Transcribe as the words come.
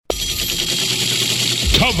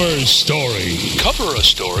Cover Story. Cover a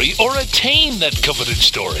story or attain that coveted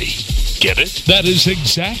story. Get it? That is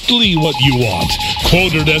exactly what you want.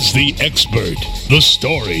 Quoted as the expert. The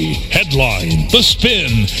story, headline, the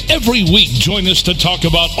spin. Every week, join us to talk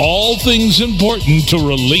about all things important to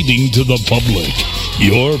relating to the public.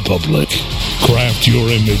 Your public. Craft your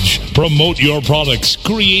image. Promote your products.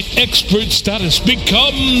 Create expert status.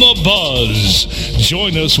 Become the buzz.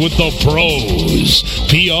 Join us with the pros.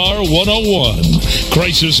 PR 101.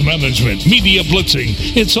 Crisis management. Media blitzing.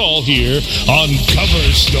 It's all here on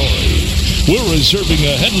Cover Story. We're reserving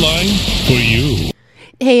a headline for you.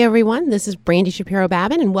 Hey everyone, this is Brandy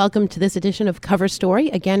Shapiro-Babin and welcome to this edition of Cover Story.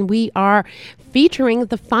 Again, we are featuring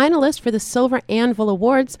the finalists for the Silver Anvil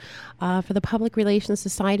Awards for the Public Relations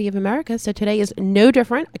Society of America. So today is no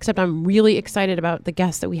different, except I'm really excited about the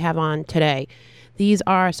guests that we have on today. These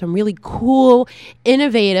are some really cool,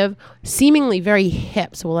 innovative, seemingly very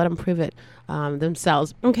hip, so we'll let them prove it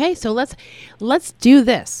themselves. Okay, so let's do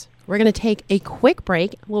this. We're going to take a quick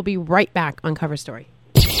break. We'll be right back on Cover Story.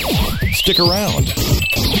 Stick around.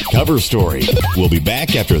 Cover Story. We'll be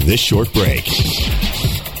back after this short break.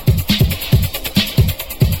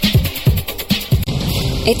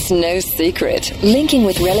 It's no secret. Linking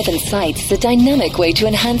with relevant sites is a dynamic way to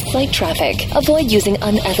enhance site traffic. Avoid using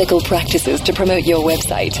unethical practices to promote your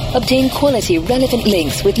website. Obtain quality, relevant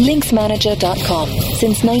links with linksmanager.com.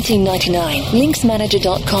 Since 1999,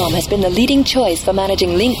 linksmanager.com has been the leading choice for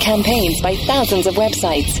managing link campaigns by thousands of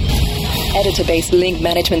websites. Editor-based link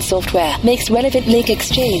management software makes relevant link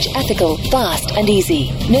exchange ethical, fast, and easy.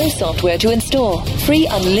 No software to install. Free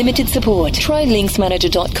unlimited support. Try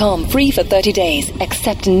linksmanager.com free for 30 days.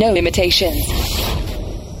 Accept no limitations.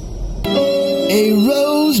 A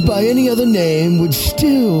rose by any other name would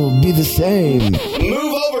still be the same.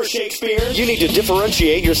 Move over, Shakespeare. You need to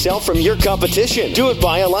differentiate yourself from your competition. Do it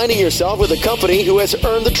by aligning yourself with a company who has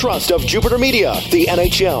earned the trust of Jupiter Media, the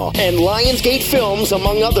NHL, and Lionsgate Films,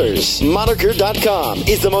 among others. Moniker.com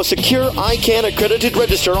is the most secure ICANN accredited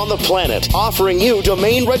register on the planet, offering you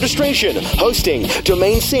domain registration, hosting,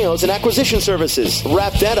 domain sales, and acquisition services.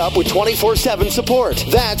 Wrap that up with 24/7 support.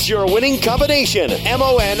 That's your winning combination.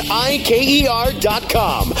 MONIKER.com.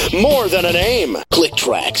 More than a name.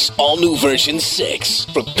 ClickTracks, all new version 6.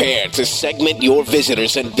 Prepare to segment your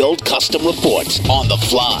visitors and build custom reports on the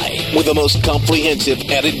fly with the most comprehensive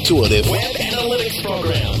and intuitive web analytics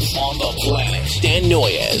programs on the planet. Dan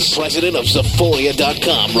Noyes, president of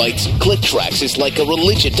Sephoria.com, writes, ClickTracks is like a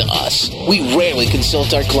religion to us. We rarely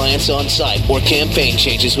consult our clients on site or campaign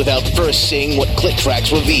changes without first seeing what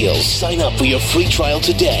ClickTracks reveals. Sign up for your free trial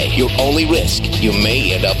today. Your only risk, you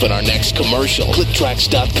may end up in our next commercial.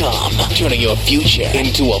 ClickTracks.com, turning your future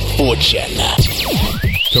into a fortune.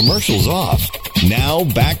 Commercials off. Now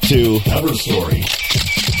back to Cover Story.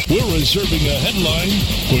 We're reserving a headline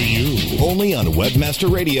for you. Only on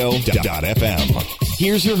webmasterradio.fm.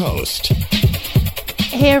 Here's your host.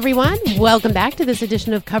 Hey everyone, welcome back to this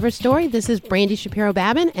edition of Cover Story. This is Brandy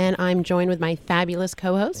Shapiro-Babin and I'm joined with my fabulous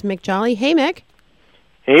co-host, Mick Jolly. Hey Mick.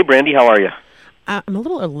 Hey Brandy, how are you? I'm a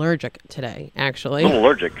little allergic today, actually. A little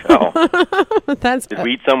allergic? Oh. Did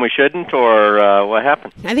we eat something we shouldn't, or what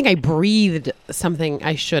happened? I think I breathed something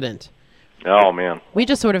I shouldn't. Oh, man. We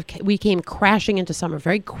just we came crashing into summer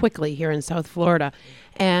very quickly here in South Florida,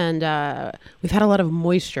 and we've had a lot of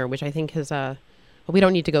moisture, which I think has, we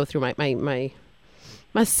don't need to go through my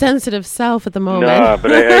sensitive self at the moment. No,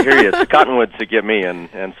 but I hear you. It's the cottonwoods that get me,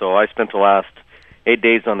 and so I spent the last 8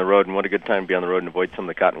 days on the road, and what a good time to be on the road and avoid some of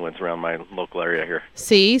the cottonwoods around my local area here.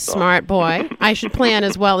 See, smart boy. I should plan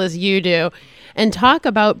as well as you do. And talk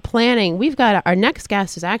about planning. We've got our next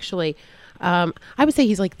guest is actually, I would say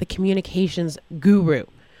he's like the communications guru.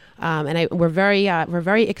 We're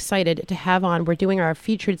very excited to have on. We're doing our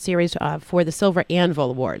featured series for the Silver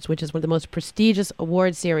Anvil Awards, which is one of the most prestigious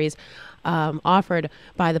award series offered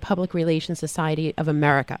by the Public Relations Society of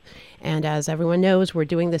America. And as everyone knows, we're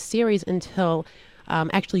doing this series until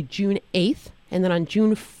actually June 8th. And then on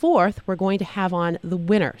June 4th, we're going to have on the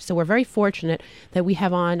winner. So we're very fortunate that we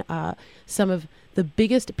have on some of the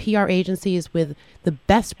biggest PR agencies with the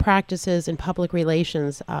best practices in public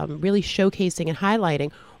relations, really showcasing and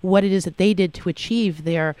highlighting what it is that they did to achieve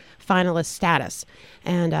their finalist status.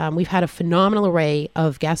 And we've had a phenomenal array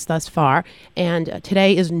of guests thus far. And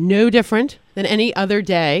today is no different than any other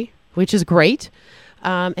day, which is great.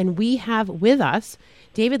 And we have with us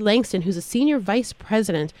David Langston, who's a senior vice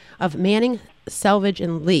president of Manning, Selvage,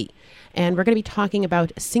 and Lee. And we're going to be talking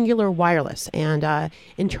about Cingular Wireless and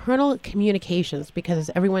internal communications, because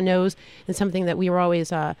as everyone knows, it's something that we were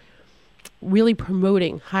always really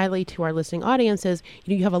promoting highly to our listening audiences.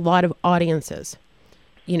 You have a lot of audiences,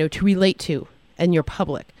 to relate to and your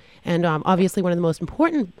public. And obviously one of the most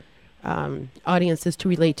important audiences to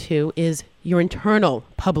relate to is your internal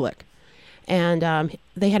public. And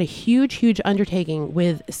they had a huge undertaking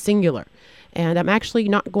with Cingular. And I'm actually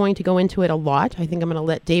not going to go into it a lot. I think I'm going to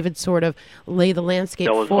let David sort of lay the landscape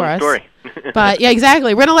for us. Story. But yeah,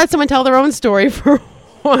 exactly. We're going to let someone tell their own story for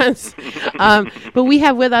once. But we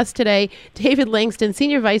have with us today David Langston,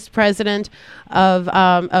 Senior Vice President of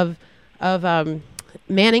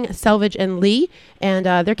Manning, Selvage, and Lee. And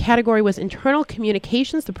their category was Internal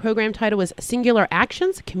Communications. The program title was Cingular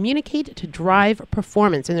Actions, Communicate to Drive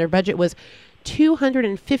Performance. And their budget was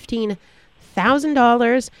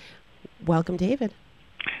 $215,000. Welcome, David.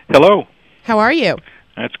 Hello. How are you?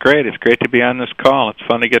 That's great. It's great to be on this call. It's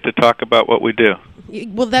fun to get to talk about what we do.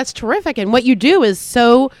 Well, that's terrific. And what you do is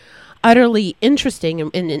so utterly interesting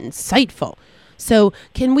and insightful. So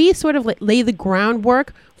can we sort of lay the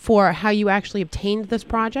groundwork for how you actually obtained this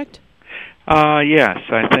project? Yes.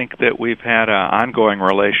 I think that we've had an ongoing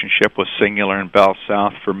relationship with Cingular and Bell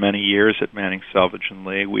South for many years at Manning, Selvage, and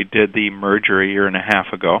Lee. We did the merger a year and a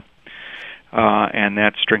half ago. And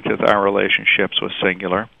that strengthened our relationships with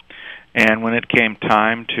Cingular. And when it came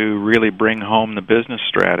time to really bring home the business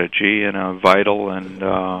strategy in a vital and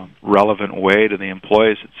relevant way to the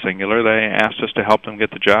employees at Cingular, they asked us to help them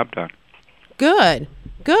get the job done. Good.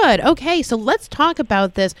 Okay, so let's talk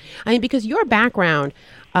about this. I mean, because your background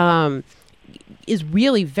is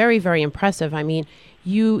really very, very impressive. I mean,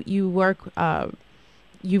 you've worked at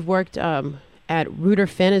Reuter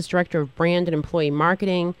Finn as Director of Brand and Employee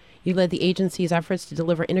Marketing. You led the agency's efforts to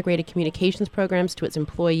deliver integrated communications programs to its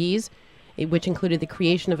employees, which included the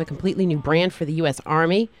creation of a completely new brand for the U.S.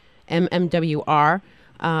 Army, MMWR.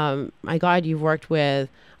 My God, you've worked with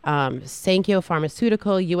Sankyo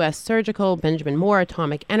Pharmaceutical, U.S. Surgical, Benjamin Moore,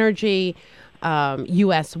 Atomic Energy,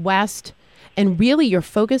 U.S. West. And really your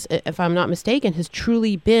focus, if I'm not mistaken, has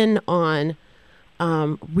truly been on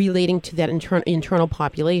relating to that internal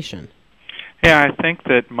population. Yeah, I think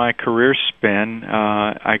that my career spin,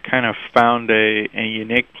 I kind of found a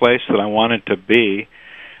unique place that I wanted to be.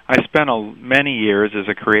 I spent many years as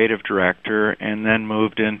a creative director and then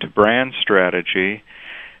moved into brand strategy.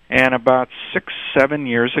 And about 6-7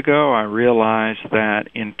 years ago, I realized that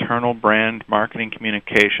internal brand marketing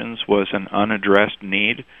communications was an unaddressed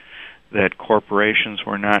need, that corporations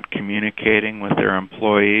were not communicating with their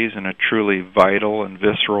employees in a truly vital and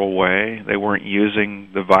visceral way. They weren't using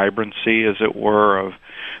the vibrancy, as it were, of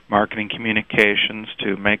marketing communications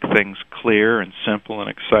to make things clear and simple and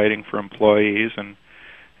exciting for employees and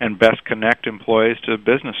best connect employees to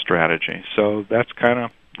business strategy. So that's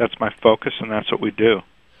my focus, and that's what we do.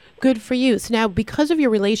 Good for you. So now, because of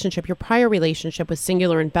your prior relationship with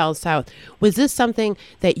Cingular and Bell South, was this something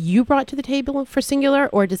that you brought to the table for Cingular,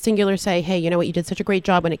 or did Cingular say, hey, you know what, you did such a great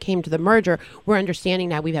job when it came to the merger. We're understanding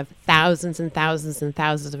now we have thousands and thousands and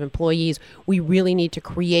thousands of employees. We really need to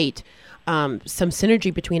create some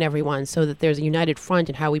synergy between everyone so that there's a united front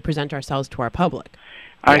in how we present ourselves to our public.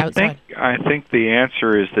 I think the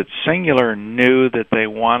answer is that Cingular knew that they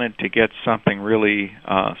wanted to get something really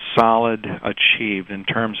solid achieved in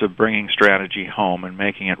terms of bringing strategy home and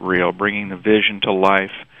making it real, bringing the vision to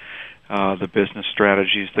life, the business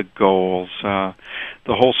strategies, the goals, the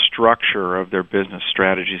whole structure of their business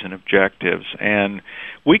strategies and objectives. And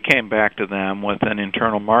we came back to them with an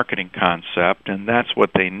internal marketing concept, and that's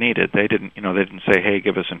what they needed. They didn't say, hey,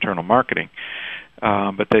 give us internal marketing.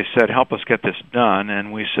 But they said, help us get this done.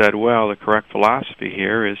 And we said, well, the correct philosophy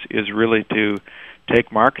here is really to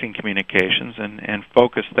take marketing communications and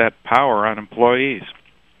focus that power on employees.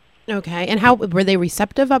 Okay. And how were they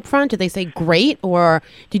receptive up front? Did they say great, or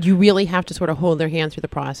did you really have to sort of hold their hand through the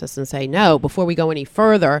process and say, no, before we go any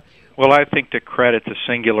further? Well, I think to credit the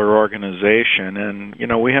Cingular organization, and,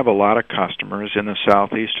 we have a lot of customers in the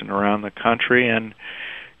Southeast and around the country, and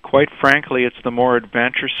quite frankly, it's the more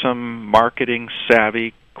adventuresome,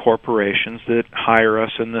 marketing-savvy corporations that hire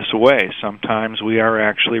us in this way. Sometimes we are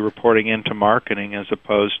actually reporting into marketing as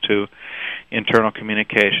opposed to internal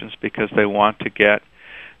communications because they want to get,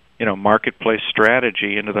 marketplace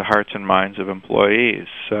strategy into the hearts and minds of employees.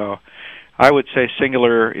 So I would say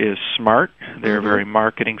Cingular is smart. They're very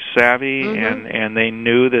marketing-savvy, and they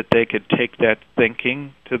knew that they could take that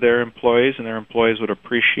thinking to their employees, and their employees would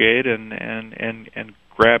appreciate and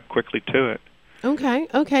grab quickly to it.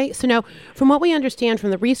 Okay. So now, from what we understand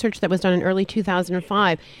from the research that was done in early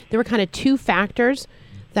 2005, there were kind of two factors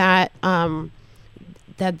that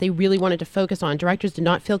that they really wanted to focus on. Directors did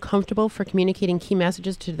not feel comfortable for communicating key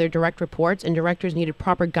messages to their direct reports, and directors needed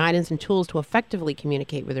proper guidance and tools to effectively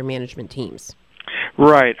communicate with their management teams.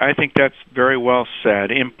 Right. I think that's very well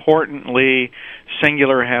said. Importantly,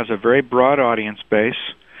 Singular has a very broad audience base,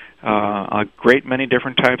 a great many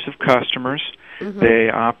different types of customers. Mm-hmm. They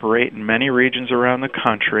operate in many regions around the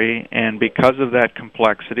country, and because of that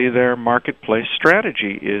complexity, their marketplace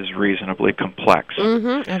strategy is reasonably complex.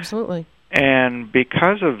 Mm-hmm. Absolutely. And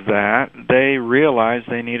because of that, they realized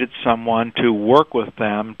they needed someone to work with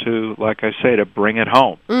them to, like I say, to bring it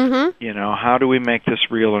home. Mm-hmm. You know, how do we make this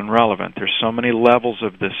real and relevant? There's so many levels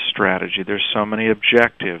of this strategy. There's so many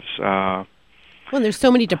objectives. Well, there's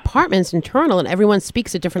so many departments internal, and everyone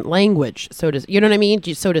speaks a different language, you know what I mean,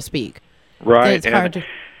 so to speak. Right. It's hard to...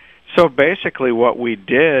 So basically what we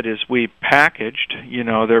did is we packaged,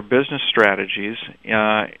 their business strategies.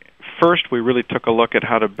 First, we really took a look at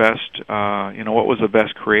how to best, what was the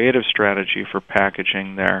best creative strategy for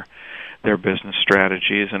packaging their business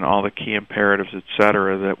strategies and all the key imperatives, et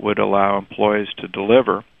cetera, that would allow employees to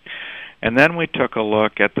deliver. And then we took a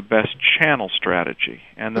look at the best channel strategy.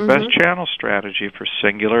 And the best channel strategy for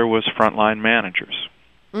Singular was frontline managers.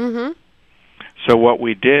 Mm-hmm. So what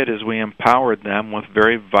we did is we empowered them with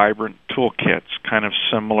very vibrant toolkits, kind of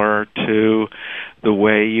similar to the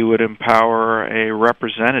way you would empower a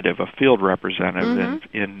representative, a field representative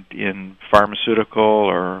in pharmaceutical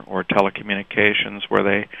or telecommunications, where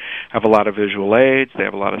they have a lot of visual aids, they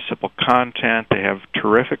have a lot of simple content, they have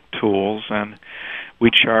terrific tools, and we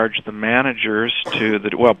charge the managers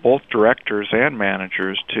both directors and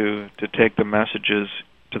managers to take the messages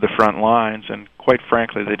to the front lines, and quite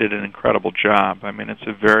frankly, they did an incredible job. I mean, it's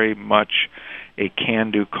a very much a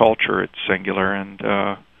can-do culture at Singular, and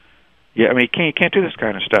you can't do this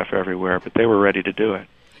kind of stuff everywhere, but they were ready to do it.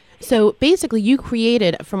 So basically, you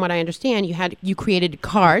created, from what I understand, you created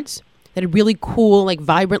cards that had really cool, like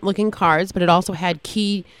vibrant-looking cards, but it also had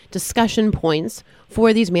key discussion points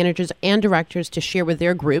for these managers and directors to share with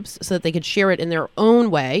their groups, so that they could share it in their own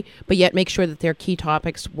way, but yet make sure that their key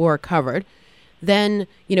topics were covered. Then,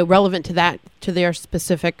 relevant to their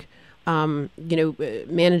specific,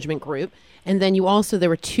 management group. And then there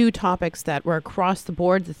were two topics that were across the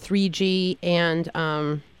board, the 3G and,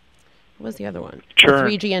 what was the other one? Sure.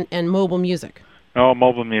 3G and mobile music. Oh,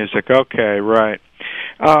 mobile music. Okay, right.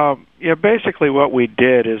 Basically what we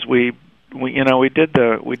did is we did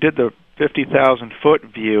the 50,000-foot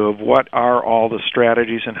view of what are all the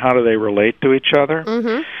strategies and how do they relate to each other.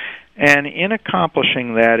 Mm-hmm. And in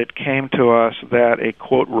accomplishing that, it came to us that a,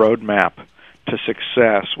 quote, roadmap to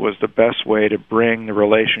success was the best way to bring the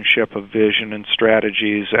relationship of vision and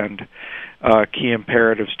strategies and key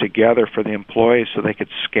imperatives together for the employees so they could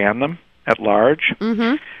scan them at large.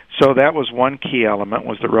 Mm-hmm. So that was one key element,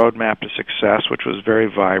 was the roadmap to success, which was very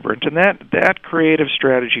vibrant. And that creative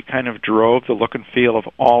strategy kind of drove the look and feel of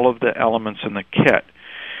all of the elements in the kit.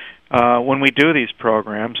 When we do these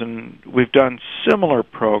programs, and we've done similar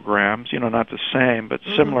programs, not the same, but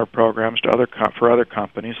similar programs to for other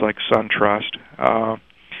companies like SunTrust,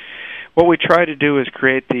 what we try to do is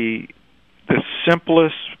create the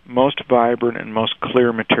simplest, most vibrant, and most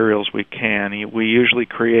clear materials we can. We usually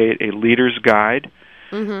create a leader's guide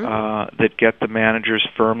that get the managers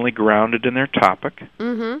firmly grounded in their topic.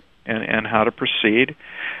 Mm-hmm. And how to proceed.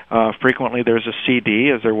 Frequently there's a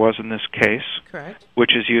CD, as there was in this case, correct,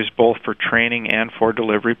 which is used both for training and for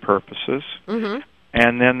delivery purposes. Mm-hmm.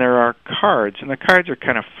 And then there are cards, and the cards are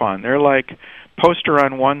kind of fun. They're like poster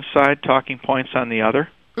on one side, talking points on the other.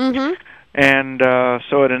 Mm-hmm. And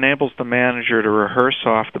so it enables the manager to rehearse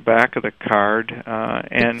off the back of the card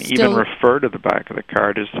and even refer to the back of the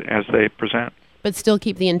card as they present. But still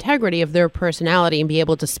keep the integrity of their personality and be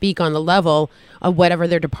able to speak on the level of whatever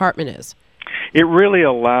their department is. It really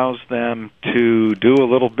allows them to do a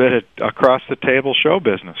little bit of across-the-table show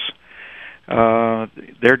business.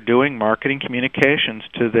 They're doing marketing communications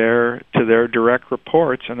to their direct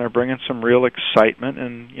reports, and they're bringing some real excitement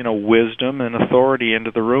and wisdom and authority into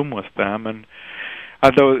the room with them. And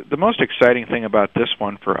though the most exciting thing about this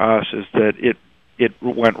one for us is that it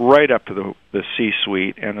went right up to the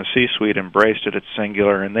C-suite, and the C-suite embraced it at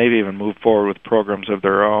Singular, and they've even moved forward with programs of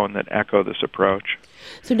their own that echo this approach.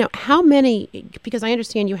 So now, how many, because I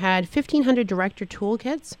understand you had 1,500 director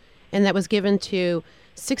toolkits, and that was given to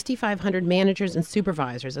 6,500 managers and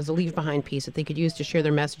supervisors as a leave-behind piece that they could use to share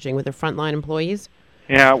their messaging with their frontline employees?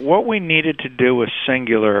 Yeah, what we needed to do with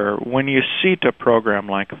Singular, when you seat a program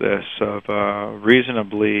like this of a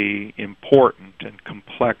reasonably important and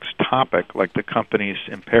complex topic like the company's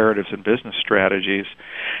imperatives and business strategies,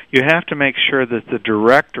 you have to make sure that the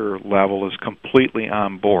director level is completely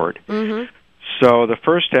on board. Mm-hmm. So the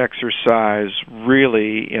first exercise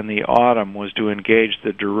really in the autumn was to engage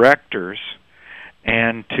the directors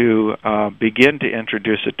and to begin to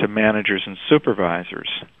introduce it to managers and supervisors.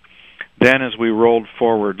 Then as we rolled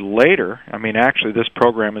forward later, actually this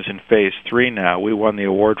program is in Phase 3 now. We won the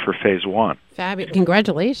award for Phase 1. Fabulous.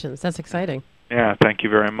 Congratulations. That's exciting. Yeah, thank you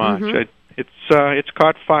very much. It's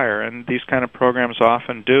caught fire, and these kind of programs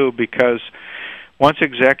often do, because once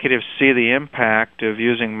executives see the impact of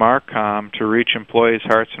using Marcom to reach employees'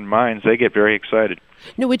 hearts and minds, they get very excited.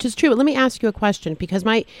 No, which is true. Let me ask you a question, because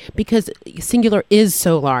Singular is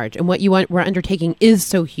so large, and what we're undertaking is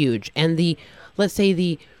so huge, and the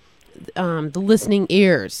listening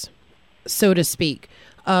ears, so to speak,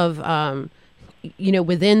 of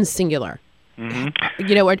within Singular,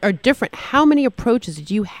 are different. How many approaches did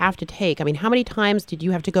you have to take? How many times did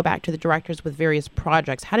you have to go back to the directors with various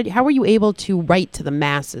projects? How were you able to write to the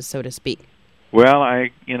masses, so to speak? Well,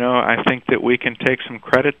 I think that we can take some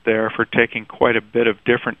credit there for taking quite a bit of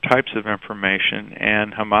different types of information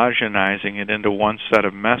and homogenizing it into one set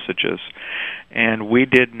of messages. And we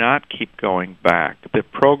did not keep going back. The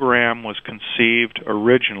program was conceived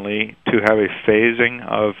originally to have a phasing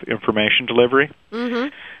of information delivery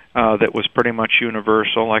that was pretty much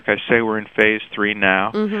universal. Like I say, we're in Phase 3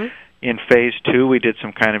 now. In Phase 2, we did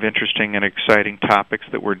some kind of interesting and exciting topics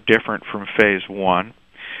that were different from Phase 1.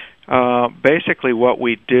 Basically, what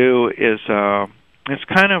we do is it's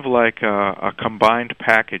kind of like a combined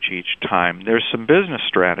package each time. There's some business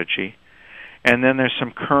strategy, and then there's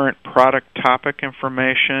some current product topic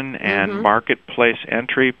information and marketplace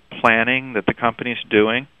entry planning that the company's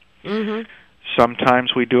doing.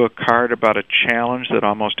 Sometimes we do a card about a challenge that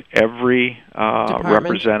almost every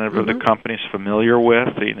representative of the company is familiar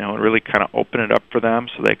with, and really kind of open it up for them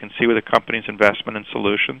so they can see where the company's investment in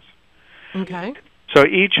solutions. Okay. So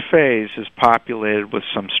each phase is populated with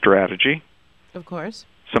some strategy, of course,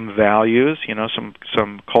 some values,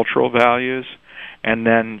 some cultural values, and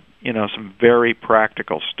then, some very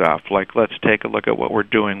practical stuff, like let's take a look at what we're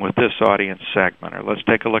doing with this audience segment, or let's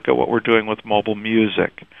take a look at what we're doing with mobile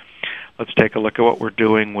music. Let's take a look at what we're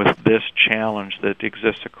doing with this challenge that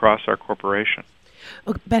exists across our corporation.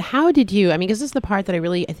 Okay, but how did you, because this is the part that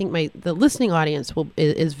I think the listening audience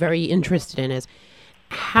is very interested in, is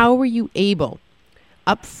how were you able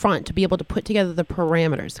up front to be able to put together the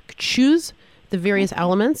parameters, choose the various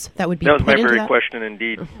elements that would be put into that? That was my very question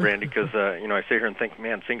indeed, Randy, because I sit here and think,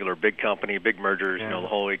 man, Singular, big company, big mergers, the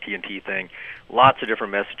whole AT&T thing, lots of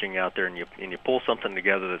different messaging out there, and you pull something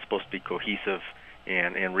together that's supposed to be cohesive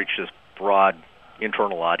and reach this broad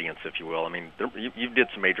internal audience, if you will. You did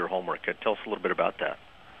some major homework. Tell us a little bit about that.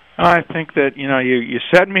 I think that, you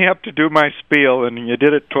set me up to do my spiel, and you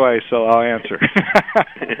did it twice, so I'll answer.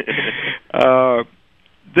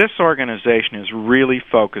 This organization is really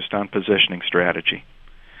focused on positioning strategy.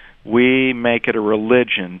 We make it a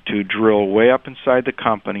religion to drill way up inside the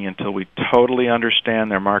company until we totally understand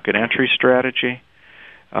their market entry strategy,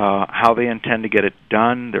 how they intend to get it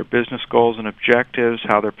done, their business goals and objectives,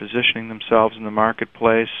 how they're positioning themselves in the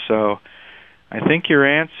marketplace. So I think your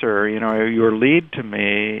answer, your lead to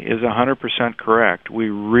me is 100% correct. We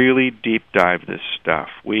really deep dive this stuff.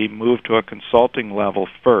 We move to a consulting level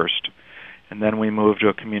first, and then we move to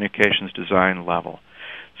a communications design level.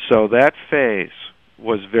 So that phase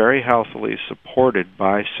was very healthily supported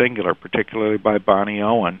by Singular, particularly by Bonnie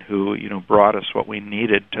Owen, who brought us what we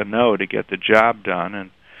needed to know to get the job done. And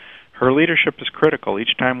her leadership is critical.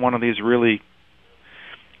 Each time one of these really,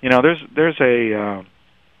 there's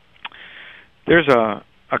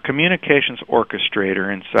a communications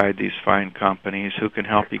orchestrator inside these fine companies who can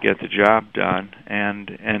help you get the job done.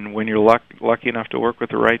 And when you're lucky enough to work with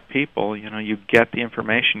the right people, you get the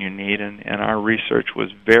information you need. And our research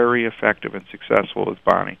was very effective and successful with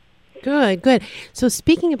Bonnie. Good. So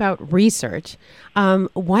speaking about research,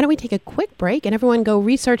 why don't we take a quick break and everyone go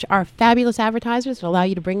research our fabulous advertisers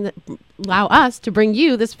that allow us to bring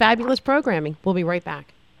you this fabulous programming. We'll be right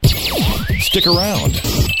back. Stick around.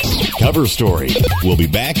 Cover Story. We'll be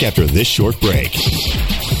back after this short break.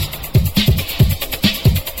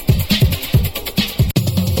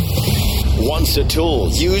 Once a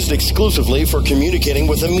tool used exclusively for communicating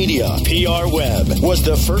with the media, PRWeb was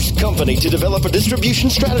the first company to develop a distribution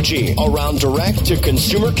strategy around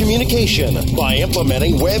direct-to-consumer communication by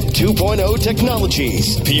implementing Web 2.0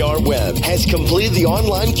 technologies. PRWeb has completed the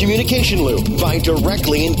online communication loop by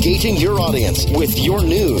directly engaging your audience with your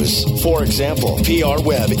news. For example,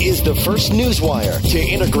 PRWeb is the first newswire to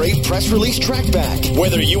integrate press release trackback.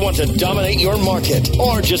 Whether you want to dominate your market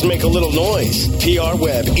or just make a little noise,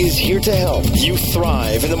 PRWeb is here to help you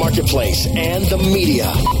thrive in the marketplace and the media.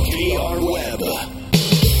 PRWeb.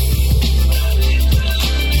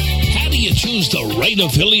 How do you choose the right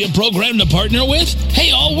affiliate program to partner with? Hey,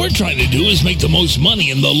 all we're trying to do is make the most money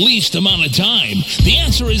in the least amount of time. The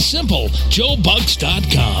answer is simple.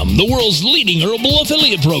 JoeBucks.com, the world's leading herbal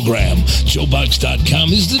affiliate program. JoeBucks.com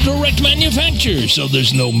is the direct manufacturer, so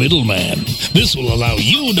there's no middleman. This will allow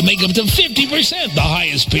you to make up to 50% the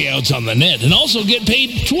highest payouts on the net and also get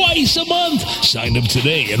paid twice a month. Sign up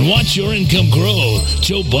today and watch your income grow.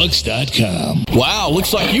 JoeBucks.com. Wow,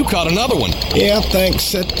 looks like you caught another one. Yeah,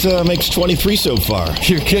 thanks. That makes 23 so far.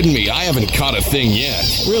 You're kidding me. I haven't caught a thing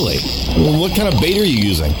yet. Really? Well, what kind of bait are you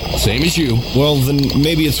using? Same as you. Well, then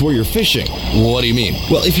maybe it's where you're fishing. What do you mean?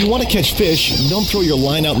 Well, if you want to catch fish, don't throw your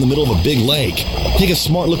line out in the middle of a big lake. Take a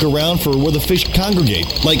smart look around for where the fish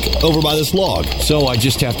congregate, like over by this log. So I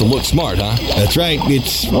just have to look smart, huh? That's right.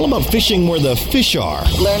 It's all about fishing where the fish are.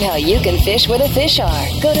 Learn how you can fish where the fish are.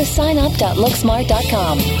 Go to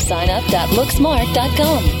signup.looksmart.com.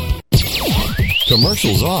 Signup.looksmart.com.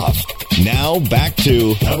 Commercials off. Now back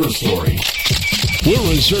to Cover Story. We're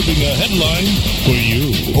reserving a headline for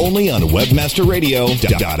you. Only on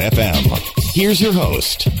WebmasterRadio.fm. Here's your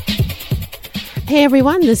host. Hey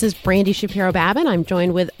everyone, this is Brandy Shapiro-Babin. I'm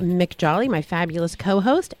joined with Mick Jolly, my fabulous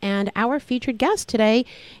co-host, and our featured guest today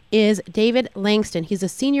is David Langston. He's a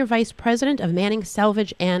Senior Vice President of Manning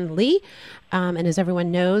Selvage and Lee. And as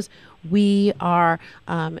everyone knows, we are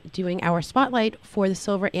doing our spotlight for the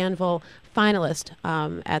Silver Anvil finalist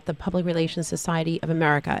at the Public Relations Society of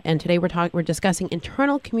America. And today we're discussing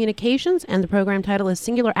internal communications, and the program title is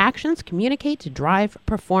Singular Actions, Communicate to Drive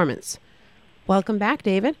Performance. Welcome back,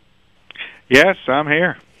 David. Yes, I'm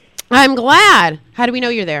here. I'm glad. How do we know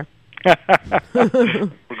you're there?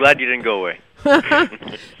 We're glad you didn't go away.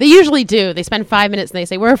 They usually do. They spend 5 minutes and they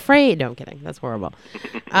say, we're afraid. No, I'm kidding. That's horrible.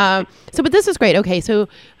 But this is great. Okay, so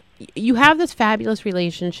you have this fabulous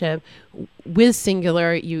relationship with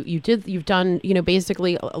Singular. You've done,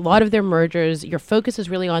 basically a lot of their mergers. Your focus is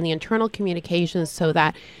really on the internal communications so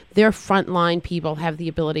that their frontline people have the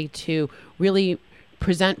ability to really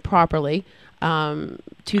present properly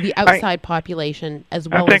to the outside population as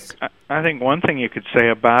well. I think one thing you could say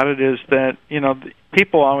about it is that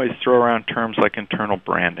people always throw around terms like internal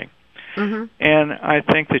branding, and I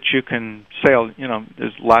think that you can say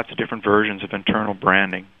there's lots of different versions of internal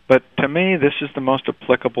branding, but to me this is the most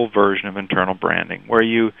applicable version of internal branding, where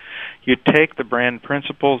you take the brand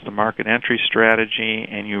principles, the market entry strategy,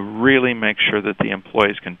 and you really make sure that the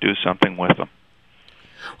employees can do something with them.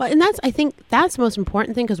 Well, and I think that's the most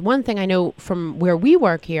important thing, because one thing I know from where we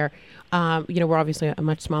work here, we're obviously a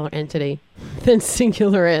much smaller entity than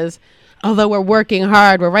Singular is, although we're working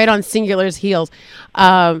hard. We're right on Singular's heels.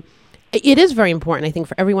 It is very important, I think,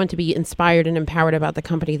 for everyone to be inspired and empowered about the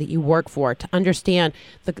company that you work for, to understand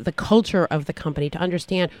the culture of the company, to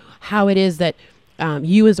understand how it is that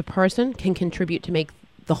you as a person can contribute to make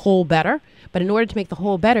the whole better. But in order to make the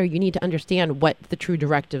whole better, you need to understand what the true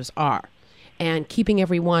directives are. And keeping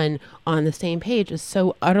everyone on the same page is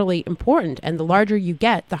so utterly important. And the larger you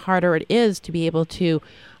get, the harder it is to be able to,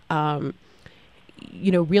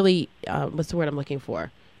 really, what's the word I'm looking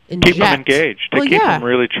for? Inject. Keep them engaged. Keep them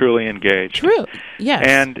really, truly engaged. True, yes.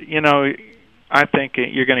 And, I think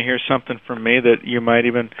you're going to hear something from me that you might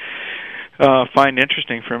even find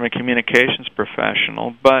interesting from a communications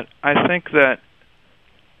professional. But I think that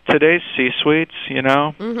today's C-suites,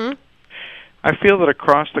 I feel that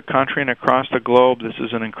across the country and across the globe, this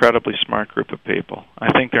is an incredibly smart group of people.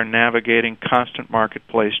 I think they're navigating constant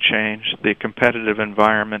marketplace change. The competitive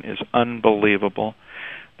environment is unbelievable.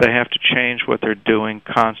 They have to change what they're doing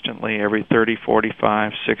constantly every 30,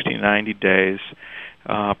 45, 60, 90 days,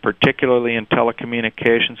 particularly in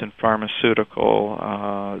telecommunications and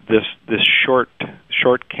pharmaceutical. This short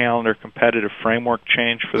calendar competitive framework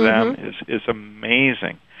change for them is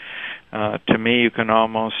amazing. To me, you can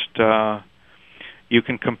almost... you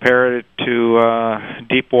can compare it to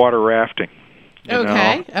deep water rafting.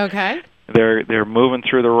 Okay. They're moving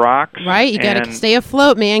through the rocks. Right, you got to stay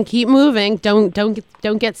afloat, man. Keep moving. Don't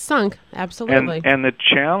get sunk. Absolutely. And the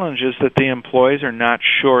challenge is that the employees are not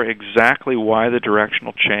sure exactly why the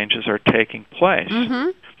directional changes are taking place.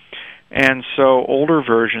 And so older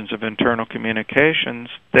versions of internal communications,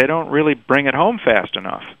 they don't really bring it home fast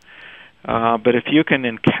enough. But if you can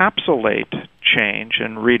encapsulate change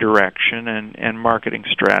and redirection and marketing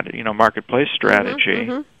strategy, marketplace strategy,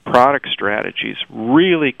 product strategies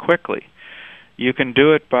really quickly, you can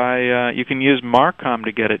do it by you can use Marcom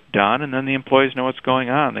to get it done, and then the employees know what's going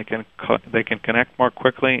on. They can connect more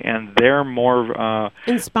quickly, and they're more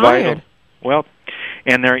inspired. Well,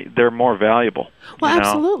 and they're more valuable. Well,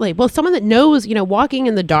 absolutely. Well, someone that knows, walking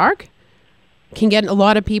in the dark can get a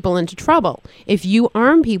lot of people into trouble. If you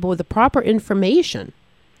arm people with the proper information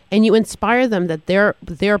and you inspire them that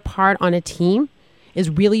their part on a team is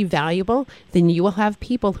really valuable, then you will have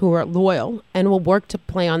people who are loyal and will work to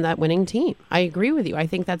play on that winning team. I agree with you. I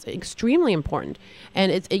think that's extremely important. And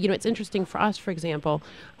it's interesting for us, for example,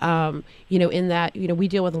 in that, we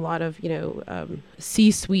deal with a lot of,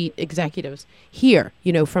 C-suite executives here,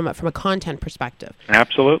 from a content perspective.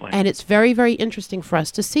 Absolutely. And it's very, very interesting for us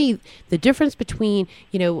to see the difference between,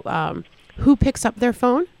 who picks up their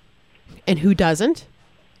phone and who doesn't,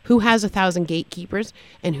 who has 1,000 gatekeepers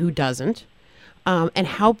and who doesn't. And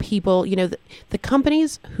how people, the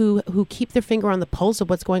companies who keep their finger on the pulse of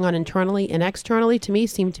what's going on internally and externally, to me,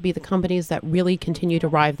 seem to be the companies that really continue to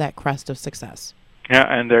ride that crest of success.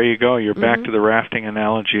 Yeah, and there you go. You're back to the rafting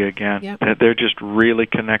analogy again. Yep. That they're just really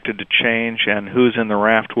connected to change and who's in the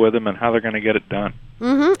raft with them and how they're going to get it done.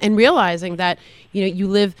 And realizing that,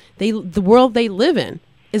 the world they live in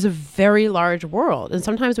is a very large world. And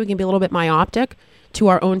sometimes we can be a little bit myopic to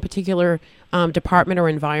our own particular department or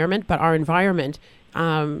environment, but our environment,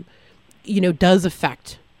 does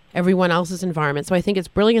affect everyone else's environment. So I think it's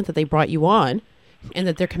brilliant that they brought you on and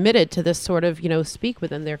that they're committed to this sort of, speak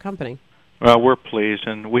within their company. Well, we're pleased,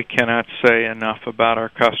 and we cannot say enough about our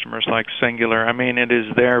customers like Singular. I mean, it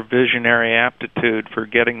is their visionary aptitude for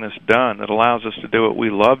getting this done that allows us to do what we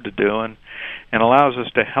love to do and allows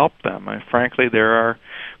us to help them. And frankly, there are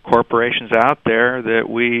corporations out there that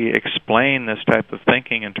we explain this type of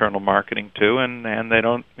thinking, internal marketing, to, and they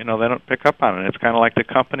don't pick up on it. It's kind of like the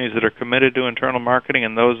companies that are committed to internal marketing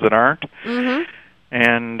and those that aren't.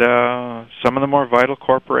 And some of the more vital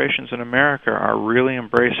corporations in America are really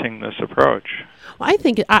embracing this approach. Well,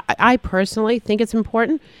 I personally think it's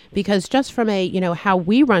important because just from how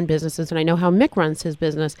we run businesses, and I know how Mick runs his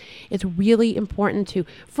business, it's really important to,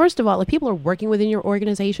 first of all, if people are working within your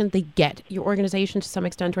organization, they get your organization to some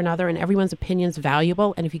extent or another, and everyone's opinion is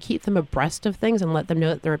valuable. And if you keep them abreast of things and let them know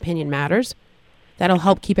that their opinion matters, that'll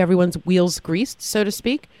help keep everyone's wheels greased, so to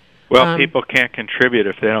speak. Well, people can't contribute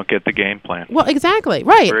if they don't get the game plan. Well, exactly.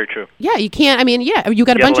 Right. Very true. Yeah, you can't. You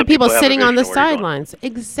got a bunch of people sitting on the sidelines.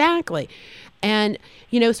 Exactly. And,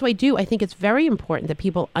 so I think it's very important that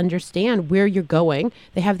people understand where you're going.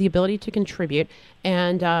 They have the ability to contribute.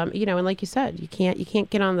 And, and like you said, you can't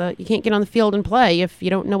get on the field and play if you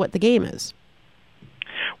don't know what the game is.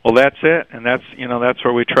 Well, that's it, and that's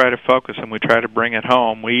where we try to focus and we try to bring it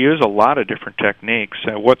home. We use a lot of different techniques.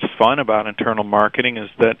 What's fun about internal marketing is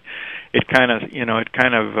that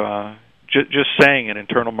just saying it,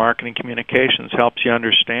 internal marketing communications helps you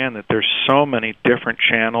understand that there's so many different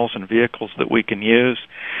channels and vehicles that we can use.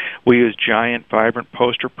 We use giant, vibrant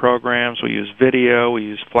poster programs. We use video. We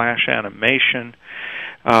use flash animation.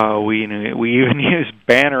 We even use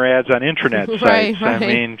banner ads on internet sites. Right. I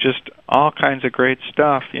mean, just all kinds of great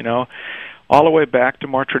stuff, all the way back to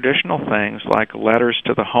more traditional things like letters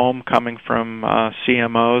to the home coming from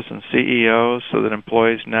CMOs and CEOs so that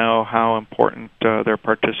employees know how important their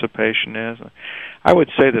participation is. I would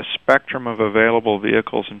say the spectrum of available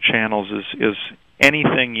vehicles and channels is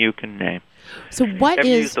anything you can name. So Have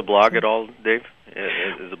you used the blog at all, Dave?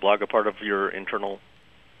 Is the blog a part of your internal?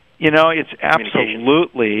 It's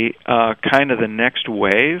absolutely kind of the next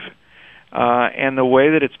wave. And the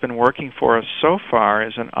way that it's been working for us so far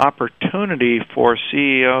is an opportunity for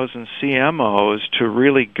CEOs and CMOs to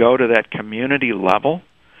really go to that community level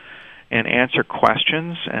and answer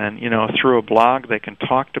questions. And, through a blog, they can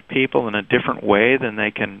talk to people in a different way than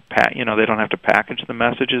they can, they don't have to package the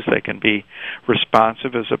messages. They can be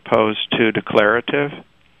responsive as opposed to declarative.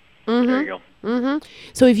 There you go.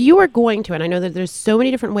 So if you are going to, and I know that there's so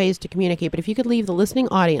many different ways to communicate, but if you could leave the listening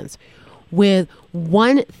audience with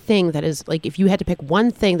one thing that is, like, if you had to pick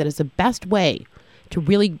one thing that is the best way to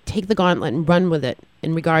really take the gauntlet and run with it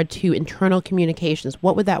in regard to internal communications,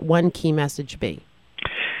 what would that one key message be?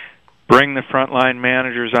 Bring the frontline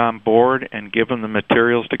managers on board and give them the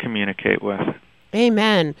materials to communicate with.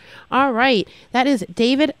 Amen. All right. That is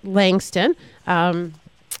David Langston.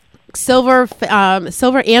 Silver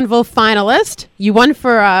Anvil finalist. You won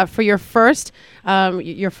for your first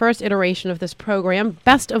iteration of this program.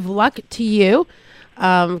 Best of luck to you.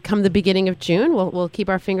 Come the beginning of June, we'll keep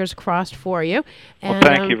our fingers crossed for you. And,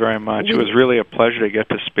 well, thank you very much. It was really a pleasure to get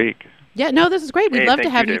to speak. Yeah, no, this is great. We'd love to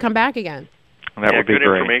have you come back again. That would be good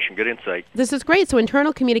great. Information, good insight. This is great. So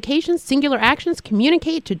internal communications, singular actions,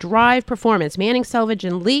 communicate to drive performance. Manning, Selvage,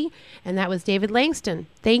 and Lee. And that was David Langston.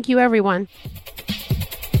 Thank you, everyone.